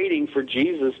is waiting for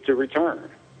Jesus to return.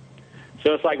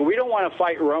 So it's like, we don't want to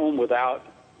fight Rome without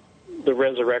the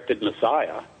resurrected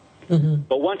Messiah. Mm-hmm.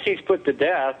 But once he's put to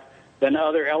death, then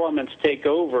other elements take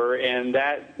over, and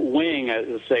that wing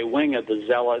of the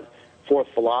zealot fourth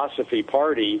philosophy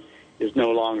party is no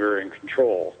longer in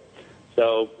control.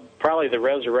 So probably the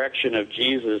resurrection of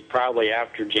Jesus, probably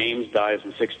after James dies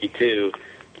in 62,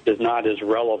 is not as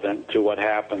relevant to what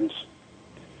happens.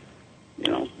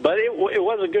 But it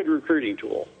was a good recruiting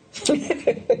tool.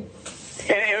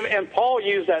 And Paul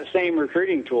used that same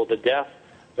recruiting tool, the death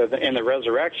and the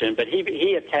resurrection, but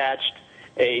he attached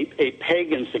a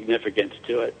pagan significance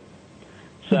to it.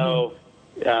 So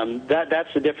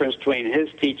that's the difference between his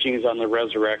teachings on the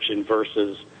resurrection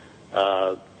versus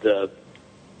the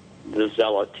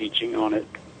zealot teaching on it.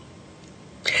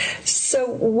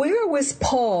 So where was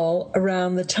Paul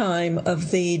around the time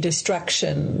of the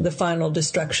destruction, the final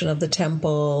destruction of the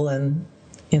temple, and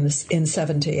in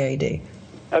 70 A.D.?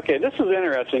 Okay, this is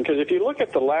interesting, because if you look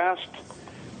at the last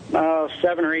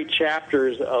 7 or 8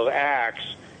 chapters of Acts,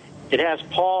 it has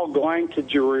Paul going to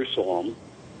Jerusalem,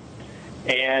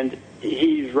 and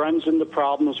he runs into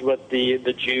problems with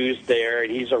the Jews there,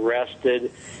 and he's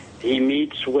arrested. He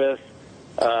meets with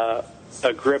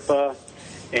Agrippa,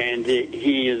 and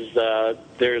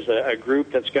there's a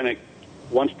group that's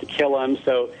wants to kill him,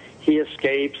 so he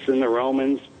escapes, and the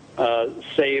Romans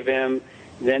save him.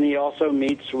 Then he also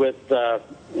meets with,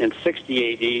 in 60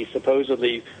 A.D.,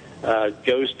 supposedly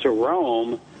goes to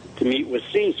Rome to meet with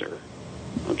Caesar.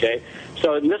 Okay?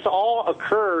 So this all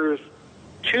occurs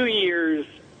 2 years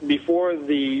before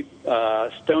the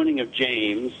stoning of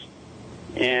James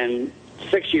and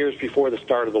 6 years before the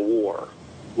start of the war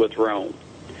with Rome.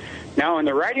 Now, in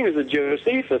the writings of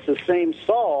Josephus, the same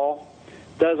Saul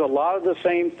does a lot of the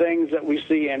same things that we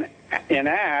see in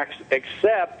Acts,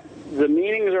 except the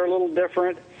meanings are a little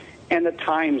different and the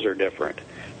times are different.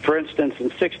 For instance,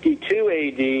 in 62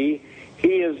 A.D., he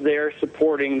is there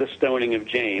supporting the stoning of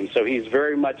James. So he's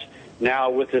very much now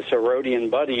with his Herodian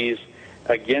buddies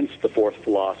against the fourth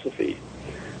philosophy.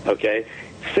 Okay?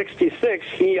 66,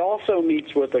 he also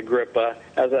meets with Agrippa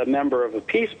as a member of a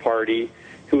peace party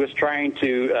who is trying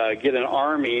to get an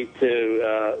army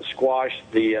to squash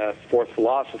the fourth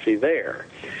philosophy there.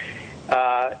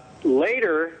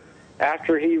 Later,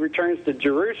 after he returns to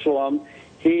Jerusalem,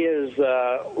 he is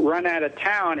run out of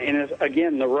town, and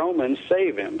again, the Romans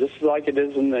save him. This is like it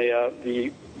is in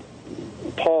the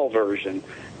Paul version.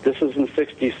 This is in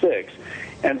 66.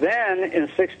 And then in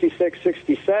 66,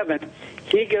 67,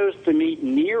 he goes to meet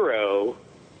Nero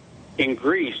in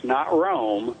Greece, not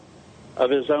Rome, of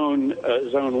his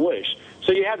own wish.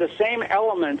 So you have the same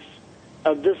elements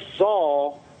of this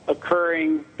Saul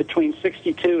occurring between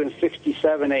 62 and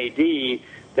 67 A.D.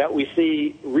 that we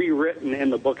see rewritten in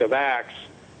the book of Acts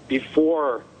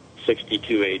before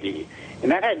 62 AD.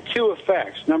 And that had two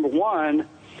effects. Number one,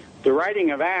 the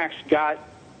writing of Acts got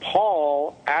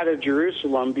Paul out of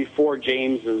Jerusalem before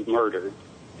James is murdered.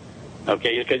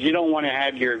 Okay, because you don't want to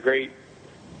have your great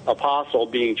apostle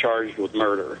being charged with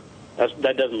murder.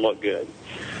 That doesn't look good.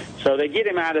 So they get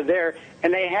him out of there,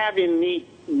 and they have him meet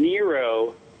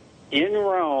Nero in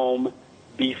Rome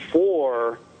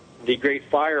before the Great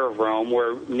Fire of Rome,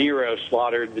 where Nero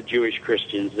slaughtered the Jewish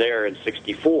Christians there in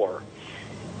 64.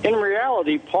 In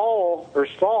reality,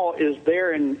 Saul is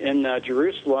there in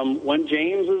Jerusalem when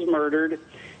James is murdered,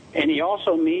 and he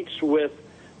also meets with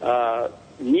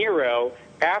Nero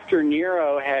after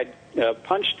Nero had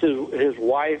punched his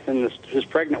wife and his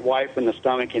pregnant wife in the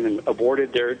stomach and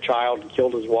aborted their child and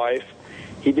killed his wife.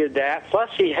 He did that. Plus,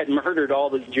 he had murdered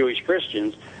all the Jewish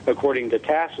Christians, according to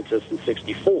Tacitus in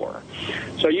 64.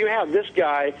 So you have this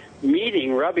guy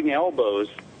rubbing elbows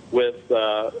with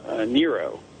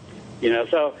Nero.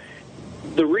 So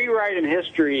the rewrite in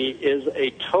history is a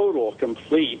total,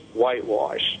 complete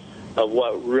whitewash of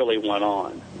what really went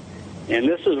on. And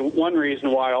this is one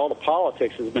reason why all the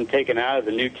politics has been taken out of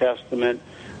the New Testament,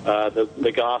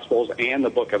 the Gospels, and the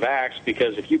book of Acts,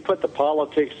 because if you put the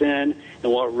politics in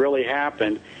and what really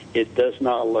happened, it does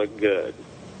not look good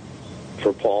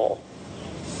for Paul.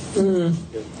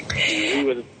 He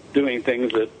was doing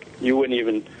things that you wouldn't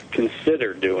even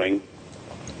consider doing.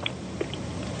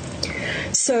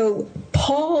 So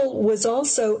Paul was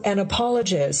also an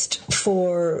apologist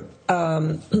for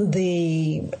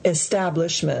the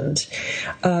establishment,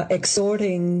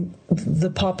 exhorting the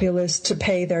populace to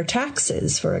pay their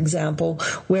taxes, for example,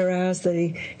 whereas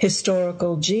the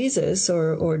historical Jesus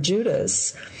or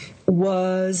Judas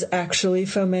was actually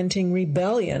fomenting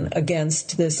rebellion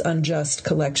against this unjust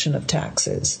collection of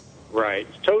taxes. Right.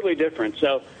 It's totally different.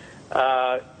 So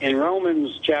in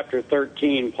Romans chapter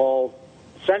 13, Paul,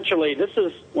 essentially,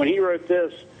 when he wrote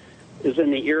this, is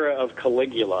in the era of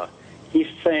Caligula. He's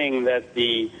saying that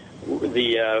the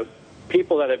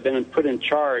people that have been put in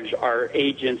charge are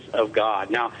agents of God.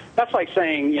 Now, that's like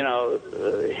saying,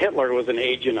 Hitler was an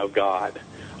agent of God.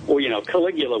 Or,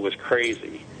 Caligula was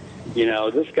crazy.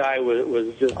 This guy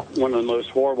was just one of the most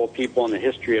horrible people in the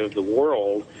history of the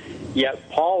world. Yet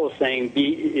Paul is saying,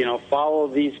 follow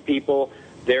these people.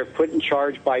 They're put in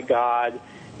charge by God,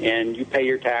 and you pay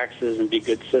your taxes and be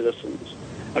good citizens.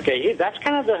 Okay, that's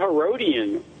kind of the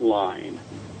Herodian line.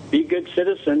 Be good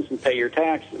citizens and pay your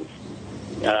taxes.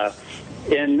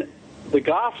 In the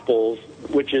Gospels,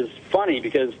 which is funny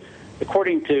because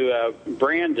according to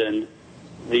Brandon,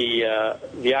 the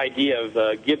idea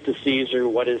of give to Caesar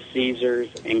what is Caesar's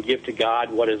and give to God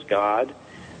what is God,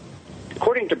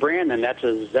 according to Brandon, that's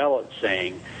a zealot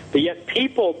saying. But yet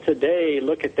people today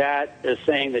look at that as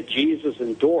saying that Jesus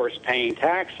endorsed paying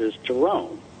taxes to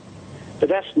Rome. But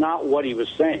that's not what he was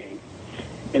saying.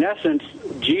 In essence,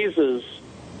 Jesus,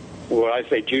 what I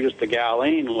say Judas the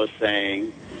Galilean was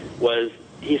saying, was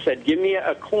he said, give me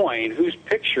a coin. Whose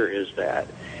picture is that?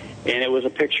 And it was a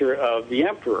picture of the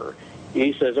emperor. And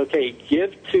he says, okay,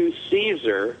 give to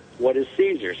Caesar what is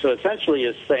Caesar. So essentially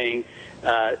it's saying,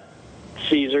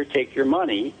 Caesar, take your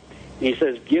money. And he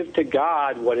says, give to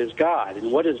God what is God.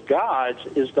 And what is God's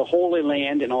is the Holy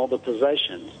Land and all the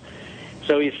possessions.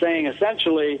 So he's saying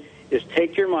essentially is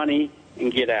take your money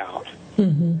and get out,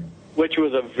 which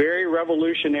was a very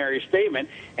revolutionary statement.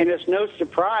 And it's no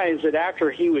surprise that after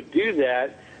he would do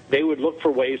that, they would look for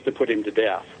ways to put him to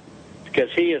death because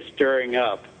he is stirring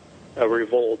up a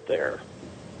revolt there.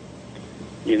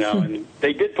 And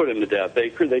they did put him to death. They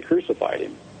crucified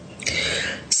him.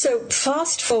 So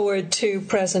fast forward to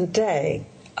present day.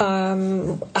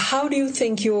 How do you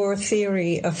think your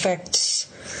theory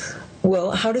affects,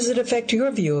 how does it affect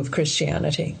your view of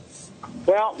Christianity?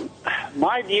 Well,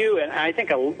 my view, and I think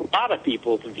a lot of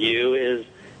people's view, is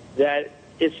that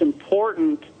it's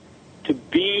important to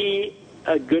be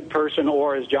a good person,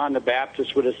 or as John the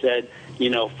Baptist would have said,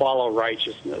 follow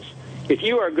righteousness. If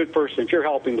you are a good person, if you're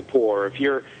helping the poor, if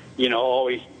you're,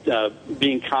 always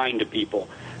being kind to people,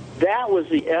 that was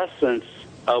the essence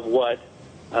of what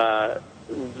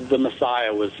the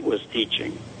Messiah was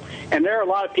teaching. And there are a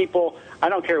lot of people, I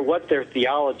don't care what their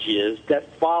theology is,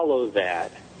 that follow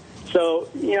that. So,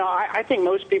 I think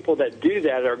most people that do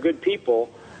that are good people,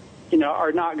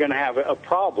 are not going to have a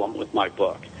problem with my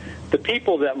book. The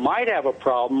people that might have a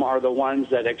problem are the ones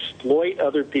that exploit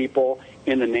other people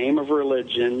in the name of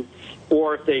religion,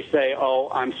 or if they say,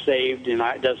 I'm saved and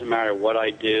it doesn't matter what I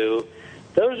do.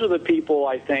 Those are the people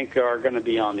I think are going to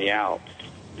be on the outs,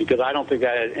 because I don't think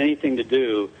that had anything to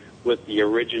do with the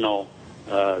original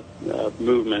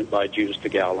movement by Judas the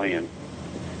Galilean.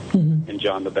 and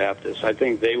John the Baptist. I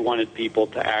think they wanted people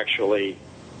to actually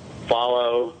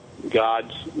follow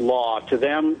God's law. To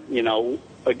them,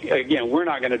 again, we're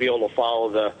not going to be able to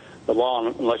follow the law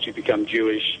unless you become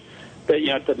Jewish. But,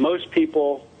 to most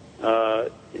people,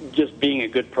 just being a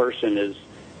good person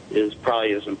is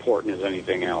probably as important as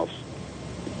anything else.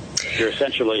 You're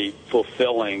essentially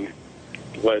fulfilling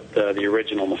what the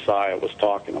original Messiah was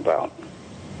talking about.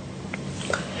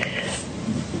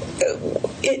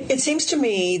 It seems to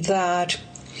me that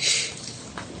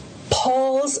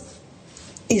Paul's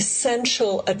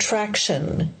essential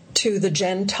attraction to the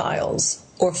Gentiles,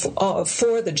 or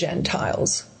for the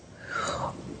Gentiles,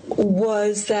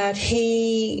 was that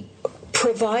he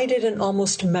provided an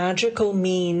almost magical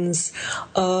means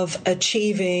of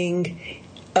achieving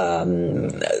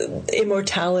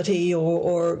immortality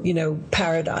or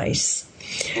paradise.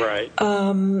 Right.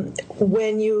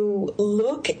 When you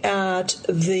look at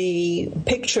the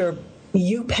picture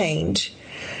you paint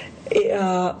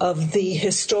of the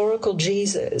historical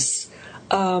Jesus,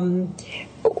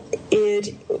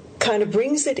 it kind of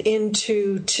brings it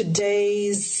into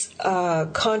today's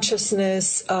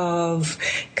consciousness of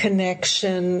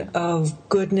connection, of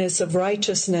goodness, of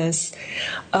righteousness.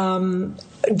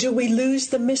 Do we lose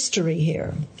the mystery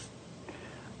here?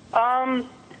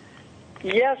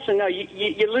 Yes and no.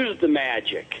 You lose the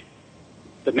magic.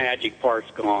 The magic part's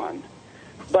gone.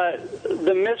 But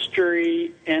the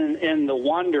mystery and the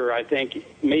wonder, I think,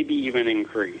 maybe even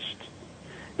increased.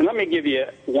 And let me give you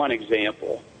one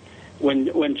example.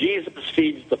 When Jesus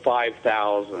feeds the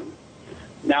 5,000,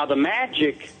 now the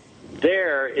magic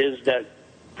there is that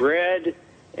bread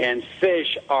and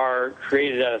fish are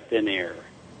created out of thin air.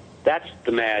 That's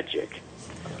the magic.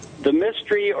 The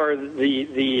mystery, or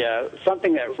the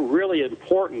something that's really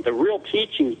important, the real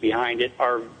teachings behind it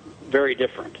are very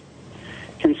different.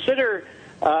 Consider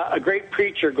a great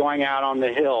preacher going out on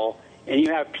the hill, and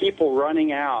you have people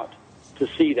running out to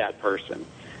see that person.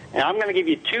 And I'm going to give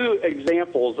you two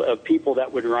examples of people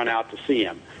that would run out to see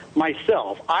him.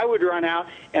 Myself, I would run out,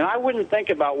 and I wouldn't think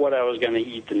about what I was going to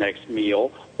eat the next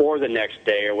meal or the next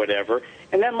day or whatever.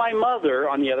 And then my mother,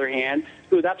 on the other hand,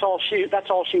 who that's all she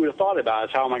would have thought about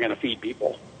is, how am I going to feed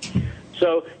people?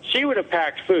 So she would have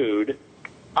packed food.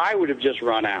 I would have just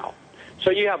run out.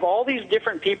 So you have all these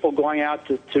different people going out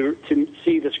to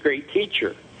see this great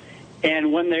teacher.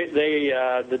 And when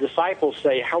the disciples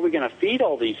say, how are we going to feed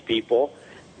all these people?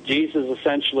 Jesus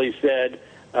essentially said,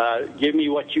 give me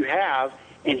what you have,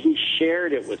 and he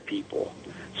shared it with people.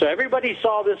 So everybody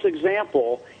saw this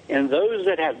example, and those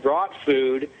that had brought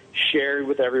food shared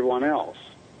with everyone else.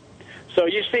 So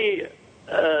you see,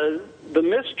 the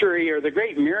mystery or the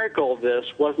great miracle of this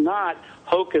was not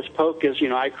hocus pocus,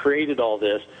 I created all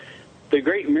this. The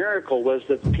great miracle was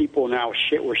that the people now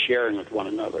were sharing with one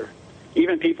another.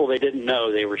 Even people they didn't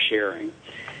know, they were sharing.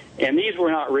 And these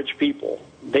were not rich people.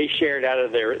 They shared out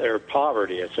of their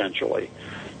poverty, essentially.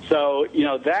 So,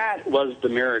 that was the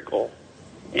miracle.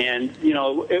 And,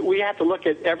 we have to look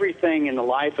at everything in the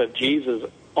life of Jesus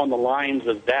on the lines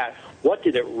of that. What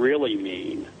did it really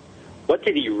mean? What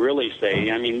did he really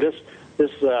say? I mean, this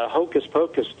hocus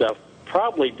pocus stuff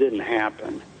probably didn't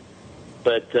happen.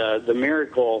 But the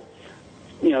miracle,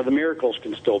 the miracles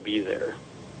can still be there.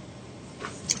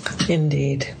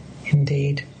 Indeed.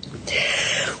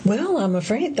 Well, I'm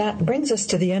afraid that brings us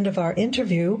to the end of our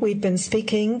interview. We've been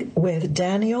speaking with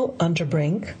Daniel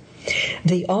Unterbrink,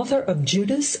 the author of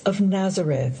Judas of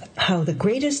Nazareth, How the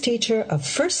Greatest Teacher of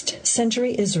First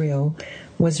Century Israel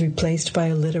was Replaced by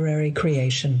a Literary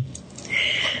Creation.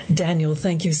 Daniel,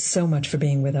 thank you so much for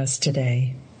being with us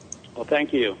today. Well,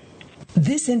 thank you.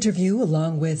 This interview,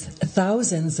 along with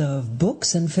thousands of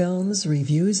books and films,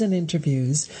 reviews and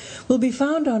interviews, will be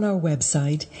found on our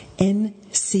website,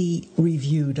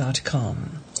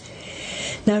 ncreview.com.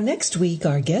 Now, next week,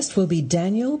 our guest will be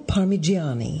Daniel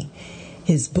Parmigiani.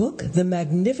 His book, The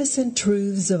Magnificent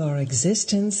Truths of Our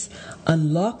Existence,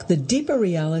 unlock the deeper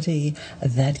reality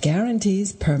that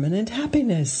guarantees permanent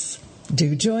happiness.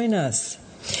 Do join us.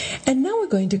 And now we're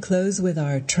going to close with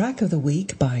our track of the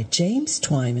week by James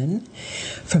Twyman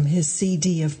from his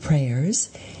CD of prayers.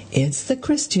 It's the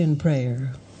Christian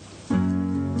Prayer.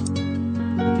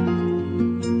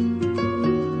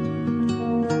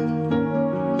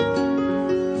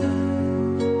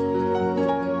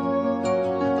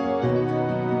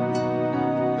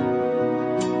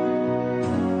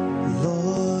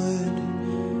 Lord,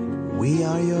 we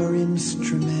are your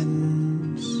instruments.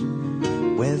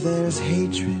 Where there's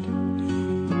hatred,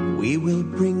 we will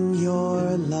bring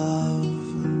your love.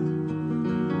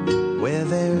 Where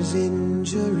there's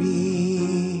injury,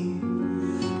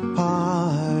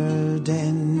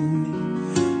 pardon,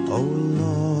 oh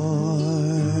Lord.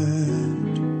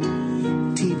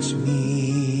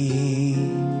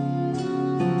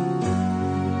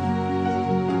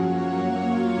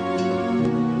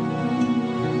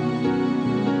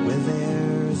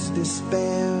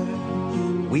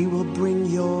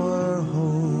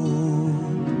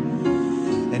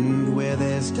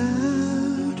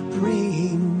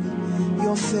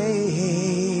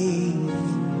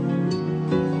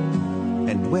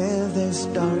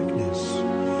 darkness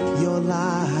your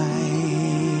light,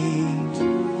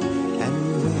 and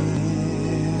where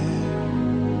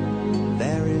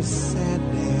there is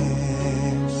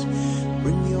sadness,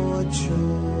 bring your joy,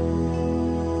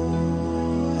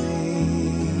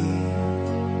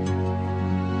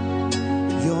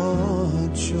 your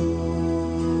joy,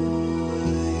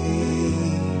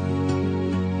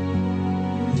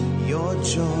 your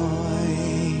joy,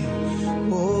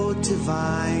 oh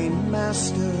divine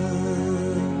Master.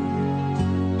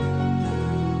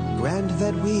 Grant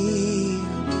that we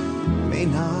may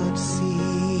not seek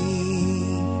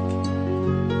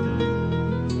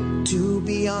to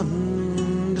be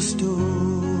understood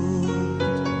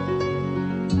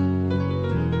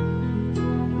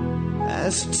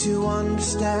as to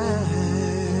understand,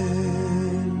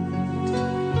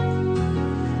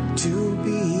 to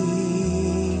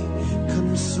be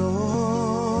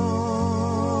consoled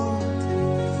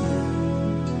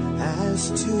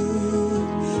as to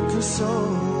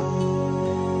console.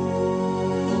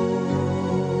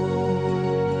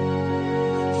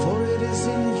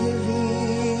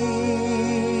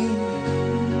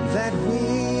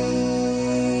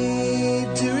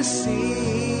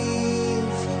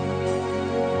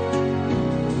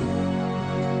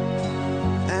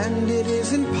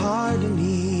 In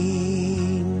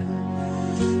pardoning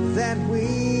that we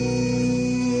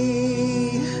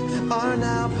are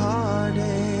now pardoned,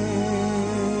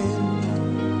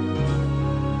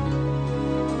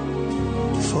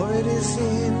 for it is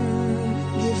in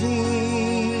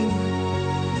giving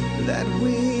that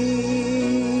we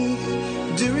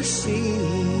do receive,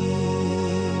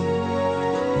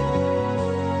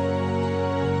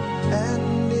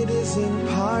 and it is in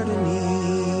pardoning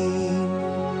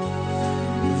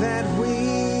that we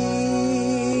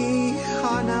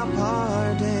are now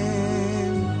pardoned,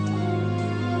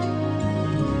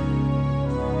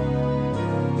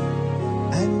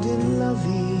 and in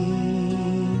loving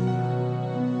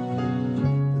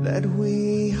that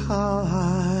we are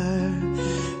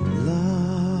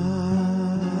loved,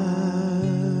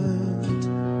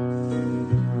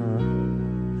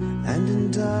 and in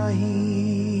dying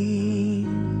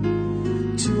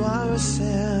to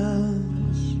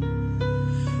ourselves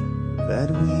that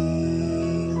we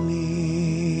live,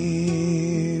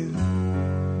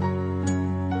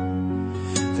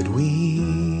 that we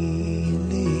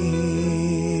live,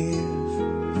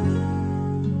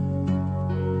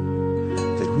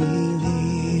 that we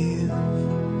live,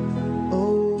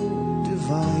 oh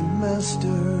divine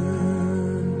Master.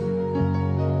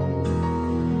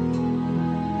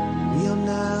 We are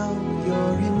now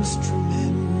your instruments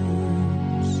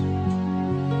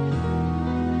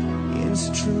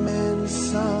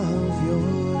of your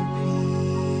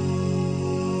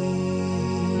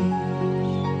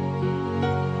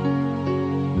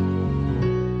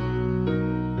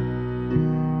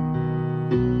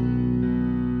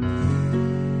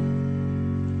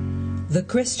The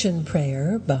Christian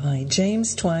Prayer by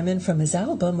James Twyman from his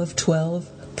album of 12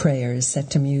 prayers set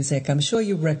to music. I'm sure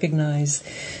you recognize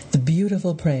the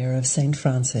beautiful prayer of St.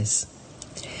 Francis.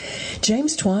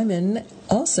 James Twyman,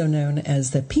 also known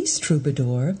as the Peace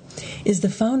Troubadour, is the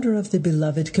founder of the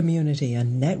Beloved Community, a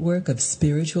network of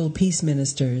spiritual peace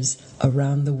ministers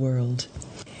around the world.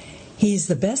 He's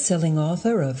the best-selling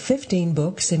author of 15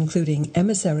 books, including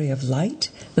Emissary of Light,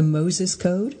 The Moses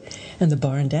Code, and The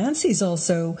Barn Dance. He's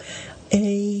also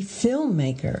a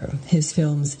filmmaker. His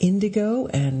films Indigo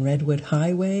and Redwood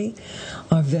Highway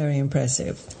are very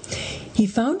impressive. He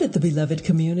founded the Beloved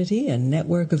Community, a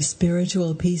network of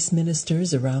spiritual peace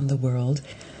ministers around the world,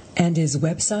 and his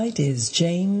website is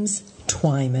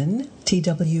jamestwyman,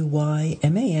 TWYMAN.com.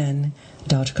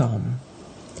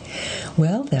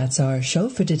 Well, that's our show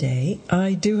for today.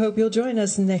 I do hope you'll join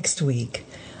us next week.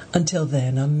 Until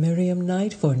then, I'm Miriam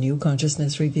Knight for New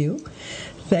Consciousness Review.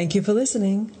 Thank you for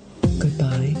listening.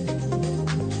 Goodbye.